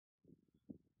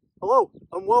Hello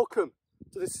and welcome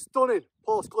to this stunning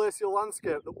post-glacial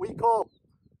landscape that we call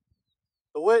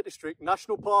the Lake District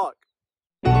National Park.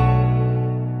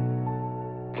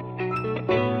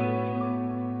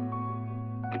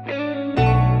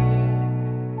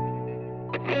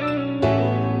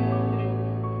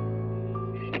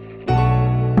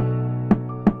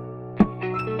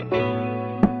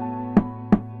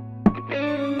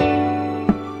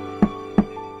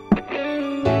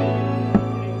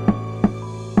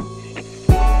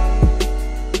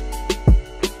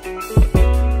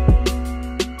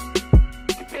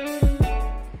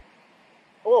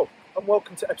 Hello and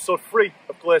welcome to episode 3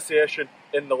 of Glaciation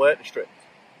in the Lake District.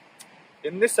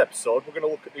 In this episode we're going to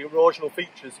look at the erosional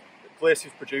features that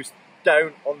glaciers produce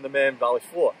down on the main valley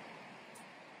floor.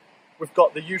 We've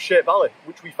got the U-shaped valley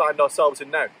which we find ourselves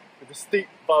in now, with the steep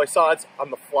valley sides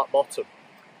and the flat bottom.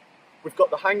 We've got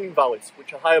the hanging valleys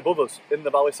which are high above us in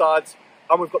the valley sides,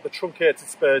 and we've got the truncated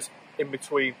spurs in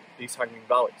between these hanging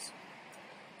valleys.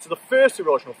 So the first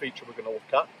erosional feature we're going to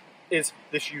look at is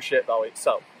this U-shaped valley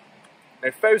itself. Now,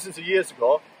 thousands of years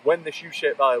ago, when this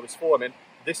U-shaped valley was forming,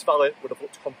 this valley would have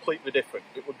looked completely different.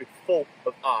 It would be full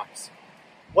of ice.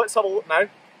 Let's have a look now,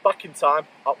 back in time,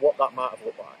 at what that might have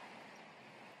looked like.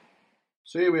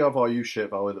 So here we have our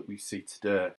U-shaped valley that we see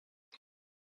today.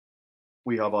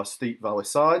 We have our steep valley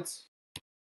sides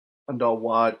and our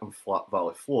wide and flat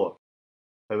valley floor.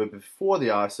 However, before the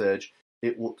Ice Age,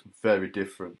 it looked very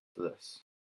different to this.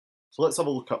 So let's have a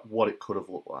look at what it could have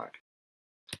looked like.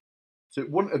 So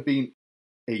it wouldn't have been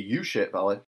a U-shaped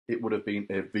valley, it would have been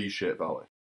a V-shaped valley.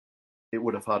 It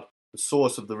would have had the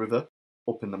source of the river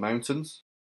up in the mountains,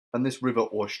 and this river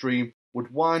or stream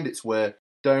would wind its way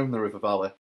down the river valley,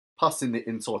 passing the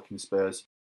interlocking spurs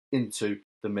into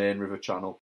the main river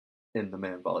channel in the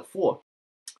main valley floor.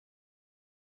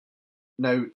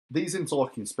 Now, these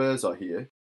interlocking spurs are here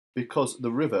because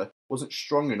the river wasn't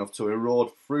strong enough to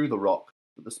erode through the rock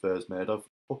that the spurs made up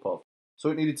of, so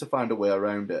it needed to find a way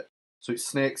around it. So it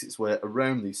snakes its way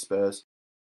around these spurs,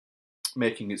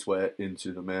 making its way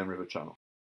into the main river channel.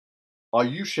 Our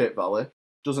U-shaped valley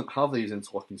doesn't have these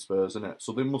interlocking spurs in it,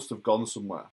 so they must have gone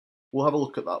somewhere. We'll have a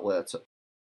look at that later.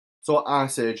 So our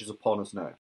Ice Age is upon us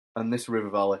now, and this river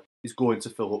valley is going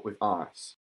to fill up with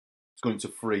ice. It's going to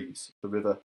freeze the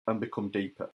river and become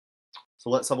deeper. So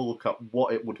let's have a look at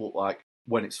what it would look like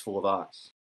when it's full of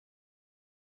ice.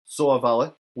 So our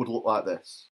valley would look like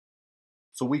this.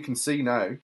 So we can see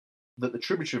now that the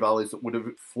tributary valleys that would have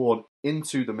flown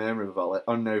into the main river valley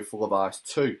are now full of ice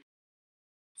too.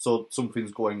 So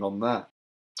something's going on there.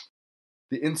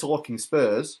 The interlocking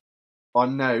spurs are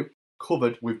now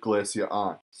covered with glacier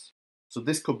ice. So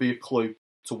this could be a clue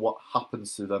to what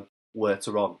happens to them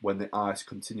later on when the ice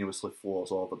continuously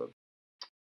flows over them.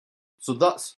 So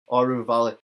that's our river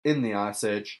valley in the Ice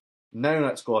Age. Now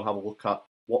let's go and have a look at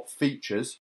what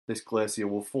features this glacier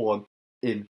will form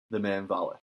in the main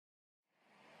valley.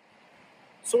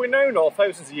 So we now know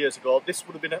thousands of years ago this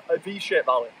would have been a V-shaped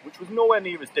valley, which was nowhere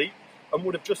near as deep and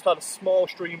would have just had a small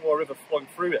stream or river flowing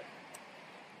through it.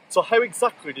 So how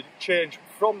exactly did it change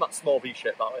from that small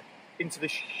V-shaped valley into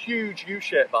this huge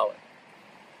U-shaped valley?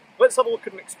 Let's have a look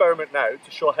at an experiment now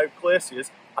to show how glaciers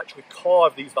actually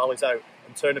carve these valleys out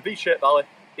and turn a V-shaped valley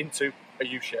into a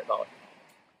U-shaped valley.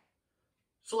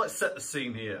 So let's set the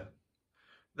scene here.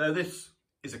 Now this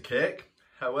is a cake,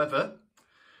 however,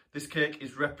 this cake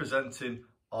is representing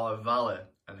our valley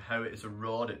and how it is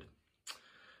eroded.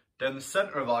 Down the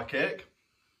centre of our cake,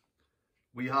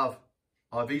 we have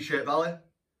our V-shaped valley,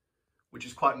 which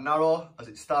is quite narrow as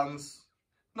it stands,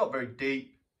 not very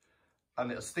deep,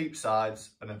 and it has steep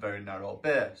sides and a very narrow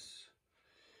base.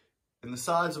 In the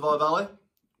sides of our valley,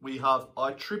 we have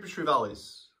our tributary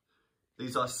valleys.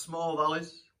 These are small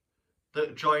valleys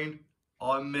that join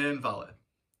our main valley.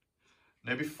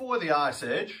 Now before the Ice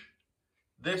Age,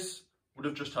 this would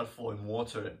have just had flowing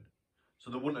water in, so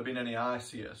there wouldn't have been any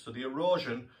ice here. So the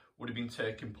erosion would have been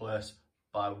taking place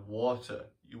by water.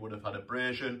 You would have had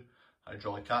abrasion,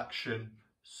 hydraulic action,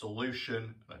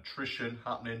 solution, and attrition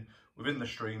happening within the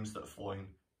streams that are flowing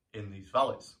in these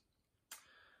valleys.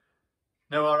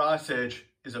 Now our Ice Age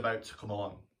is about to come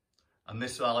on, and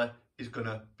this valley is going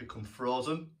to become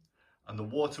frozen, and the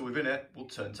water within it will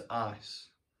turn to ice.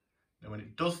 Now when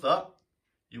it does that,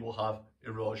 you will have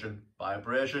erosion by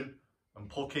abrasion and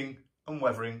plucking and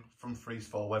weathering from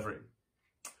freeze-thaw weathering.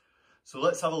 So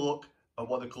let's have a look at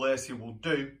what the glacier will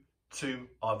do to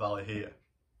our valley here.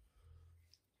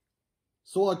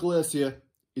 So our glacier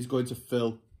is going to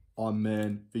fill our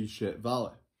main V-shaped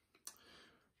valley.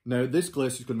 Now this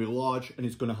glacier is going to be large and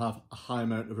it's going to have a high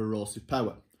amount of erosive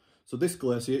power. So this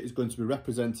glacier is going to be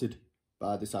represented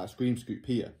by this ice cream scoop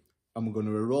here. and we're going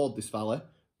to erode this valley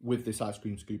with this ice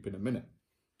cream scoop in a minute.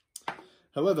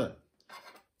 However,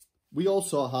 we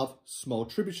also have small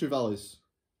tributary valleys.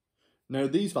 Now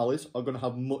these valleys are going to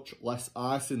have much less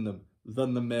ice in them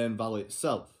than the main valley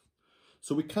itself.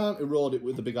 So we can't erode it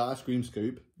with the big ice cream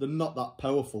scoop. They're not that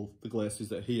powerful, the glaciers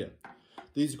that are here.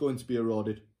 These are going to be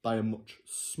eroded by a much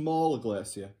smaller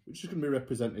glacier, which is going to be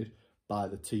represented by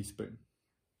the teaspoon.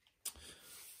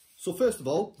 So first of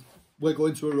all, we're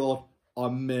going to erode our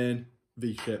main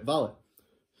V-shaped valley.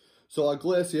 So our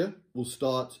glacier will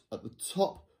start at the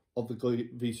top of the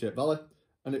V-shaped valley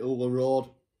and it will erode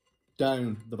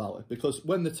down the valley, because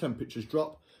when the temperatures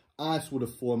drop, ice would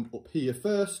have formed up here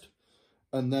first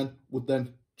and then would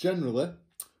then generally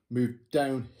move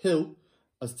downhill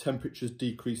as temperatures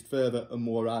decreased further and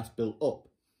more ice built up.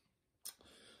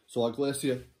 So our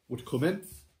glacier would come in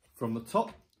from the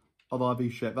top of our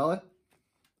V-shaped valley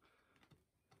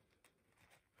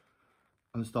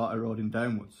and start eroding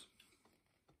downwards.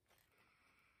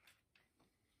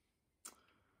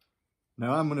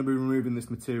 Now I'm going to be removing this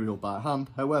material by hand,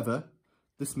 however,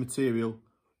 this material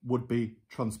would be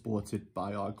transported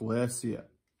by our glacier.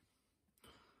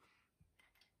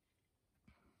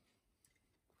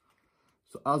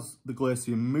 So as the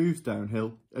glacier moves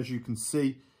downhill, as you can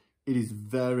see, it is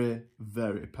very,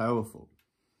 very powerful.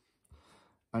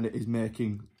 And it is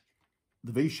making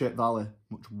the V-shaped valley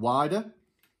much wider.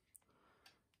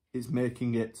 It's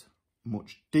making it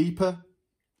much deeper.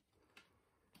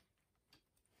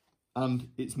 And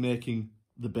it's making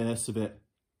the base of it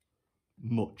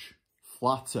much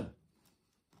flatter.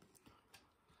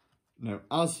 Now,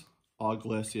 as our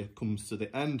glacier comes to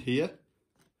the end here,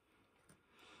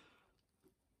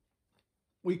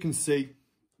 we can see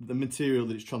the material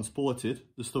that it's transported,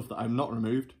 the stuff that I've not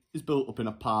removed, is built up in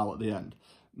a pile at the end.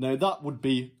 Now that would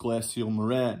be glacial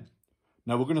moraine.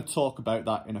 Now we're going to talk about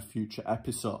that in a future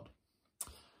episode.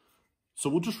 So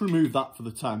we'll just remove that for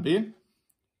the time being.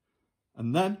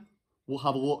 And then we'll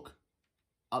have a look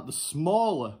at the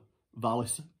smaller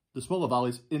valleys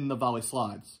in the valley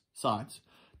sides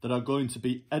that are going to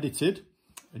be edited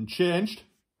and changed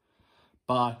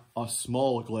by our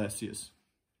smaller glaciers.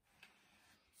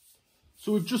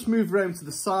 So we've just moved around to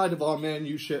the side of our main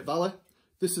U-shaped valley.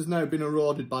 This has now been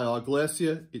eroded by our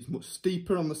glacier. It's much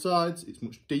steeper on the sides, it's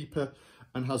much deeper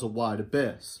and has a wider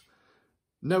base.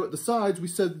 Now at the sides, we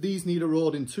said these need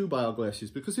eroding too by our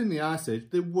glaciers, because in the Ice Age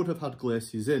they would have had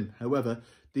glaciers in. However,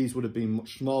 these would have been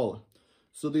much smaller.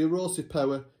 So the erosive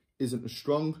power isn't as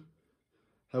strong.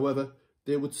 However,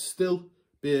 they would still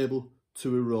be able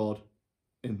to erode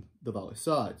in the valley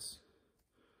sides.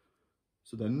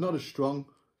 So they're not as strong.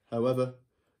 However,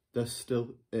 they're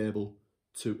still able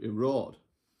to erode.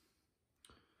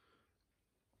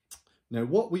 Now,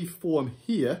 what we form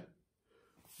here,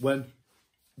 when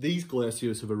these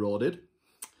glaciers have eroded,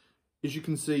 as you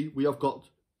can see, we have got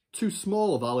two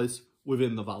smaller valleys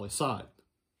within the valley side.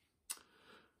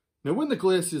 Now, when the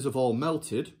glaciers have all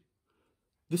melted,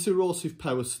 this erosive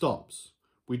power stops.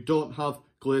 We don't have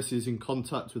glaciers in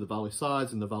contact with the valley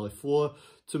sides and the valley floor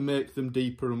to make them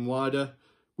deeper and wider.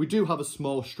 We do have a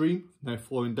small stream now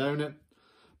flowing down it,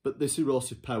 but this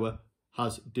erosive power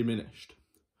has diminished.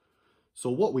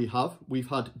 So what we've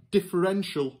had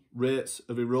differential rates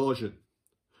of erosion.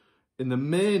 In the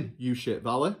main U-shaped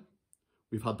valley,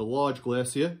 we've had the large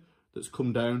glacier that's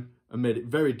come down and made it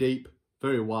very deep,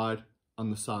 very wide,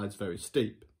 and the sides very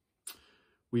steep.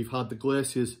 We've had the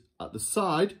glaciers at the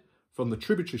side from the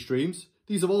tributary streams.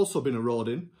 These have also been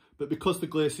eroding, but because the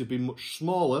glacier have been much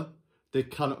smaller, they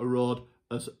cannot erode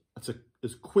at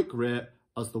as quick rate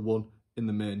as the one in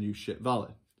the main U-shaped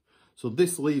valley. So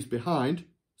this leaves behind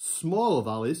smaller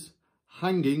valleys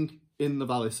hanging in the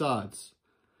valley sides.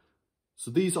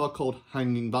 So these are called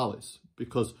hanging valleys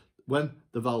because when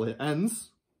the valley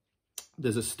ends,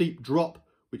 there's a steep drop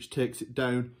which takes it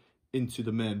down into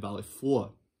the main valley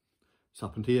floor. It's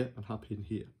happened here and happened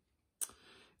here.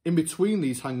 In between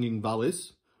these hanging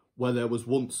valleys, where there was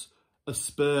once a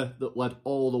spur that led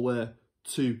all the way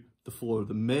to the floor of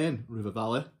the main river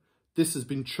valley, this has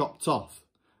been chopped off.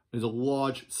 There's a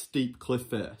large steep cliff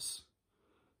face.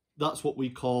 That's what we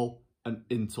call an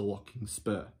interlocking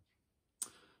spur.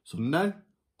 So now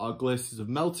our glaciers have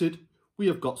melted, we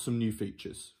have got some new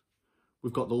features.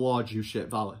 We've got the large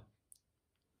U-shaped valley.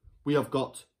 We have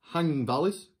got hanging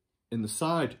valleys in the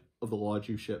side of the large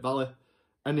U-shaped valley,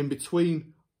 and in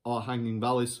between our hanging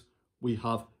valleys we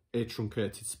have a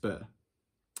truncated spur.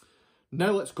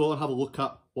 Now let's go and have a look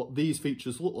at what these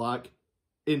features look like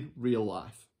in real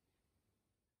life.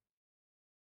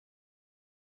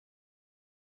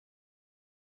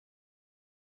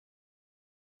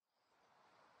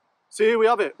 So here we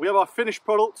have it. We have our finished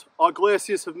product. Our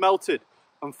glaciers have melted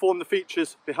and formed the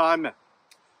features behind me.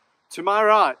 To my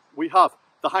right, we have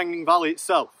the hanging valley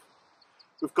itself.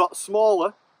 We've got a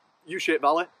smaller U-shaped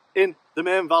valley in the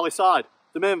main valley side.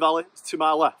 The main valley is to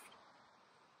my left.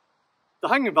 The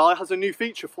hanging valley has a new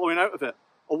feature flowing out of it,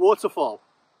 a waterfall.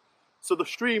 So the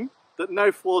stream that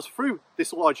now flows through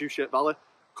this large U-shaped valley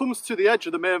comes to the edge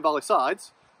of the main valley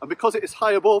sides, and because it is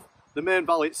high above the main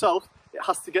valley itself, it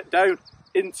has to get down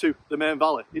into the main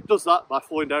valley. It does that by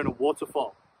flowing down a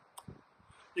waterfall.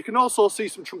 You can also see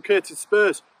some truncated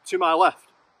spurs to my left.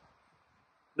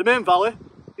 The main valley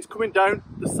is coming down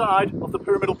the side of the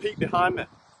pyramidal peak behind me.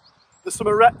 There's some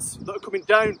arêtes that are coming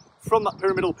down from that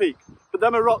pyramidal peak, but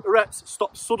them arêtes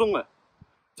stop suddenly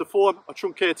to form a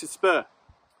truncated spur.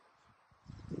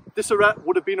 This arête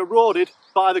would have been eroded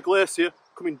by the glacier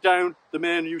coming down the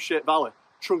main U-shaped valley,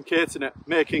 truncating it,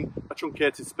 making a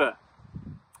truncated spur.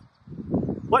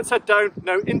 Let's head down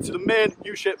now into the main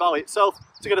U-shaped valley itself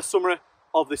to get a summary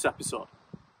of this episode.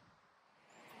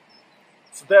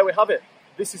 So there we have it.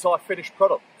 This is our finished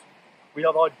product. We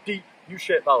have our deep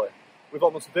U-shaped valley with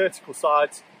almost vertical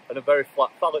sides and a very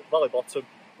flat valley bottom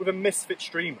with a misfit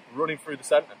stream running through the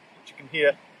centre, which you can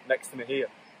hear next to me here.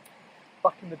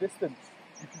 Back in the distance,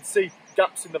 you can see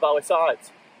gaps in the valley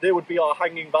sides. They would be our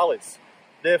hanging valleys.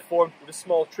 They're formed with a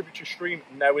small tributary stream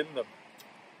now in them.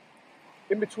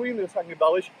 In between those hanging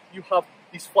valleys, you have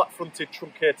these flat-fronted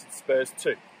truncated spurs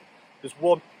too. There's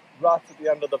one right at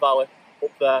the end of the valley,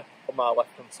 up there on my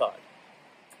left-hand side.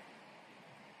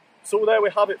 So there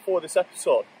we have it for this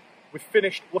episode. We've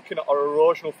finished looking at our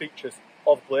erosional features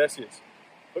of glaciers.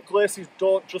 But glaciers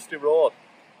don't just erode,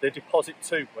 they deposit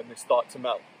too when they start to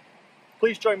melt.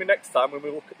 Please join me next time when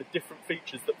we look at the different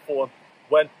features that form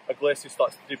when a glacier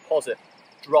starts to deposit,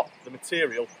 drop the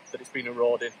material that it's been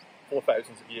eroding for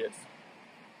thousands of years.